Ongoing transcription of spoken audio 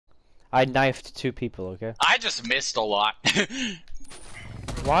I knifed 2 people, okay? I just missed a lot.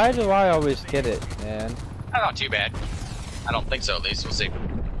 Why do I always get it, man? Not too bad. I don't think so, at least. We'll see.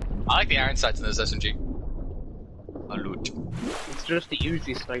 I like the iron sights in this SMG. A loot. It's just the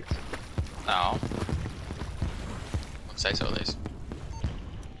Uzi sights. Oh. Let's say so, at least.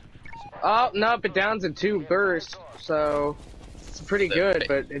 Oh, no, it downs in 2 bursts, so it's pretty good,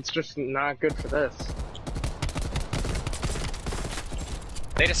 but it's just not good for this.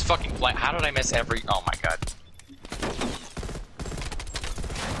 They just fucking fly. How did I miss every? Oh my god.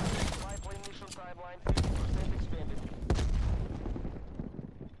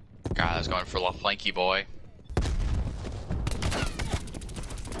 God, I was going for a flanky boy.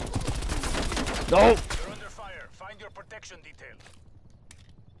 No! You're under fire. Find your protection detail.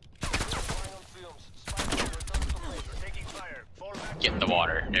 Get in the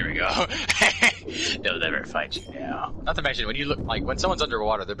water. There we go. They'll never fight you now. Not to mention, when you look, like, when someone's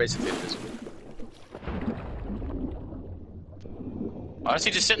underwater, they're basically invisible.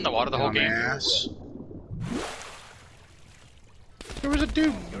 Honestly, just sit in the water the whole game. There was a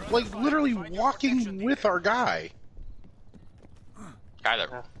dude, like, literally walking with our guy.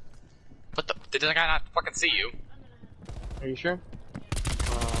 Either. What the? Did the guy not fucking see you? Are you sure?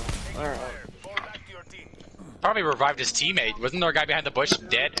 Alright. Probably revived his teammate. Wasn't there a guy behind the bush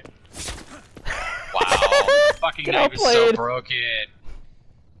dead? Wow. Fucking knife is so broken.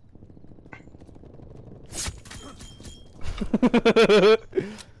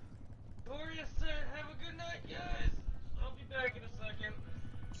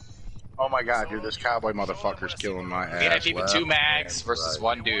 Oh my god, dude, this cowboy motherfucker's killing my ass. He had even 2 mags versus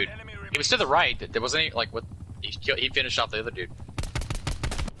 1 dude. He was to the right. There wasn't any, like, what? He finished off the other dude.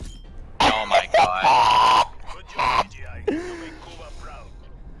 Oh my god.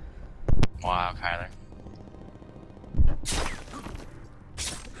 Wow, Kyler.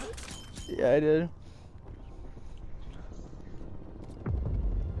 Yeah, I did.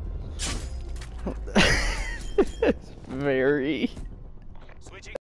 It's very...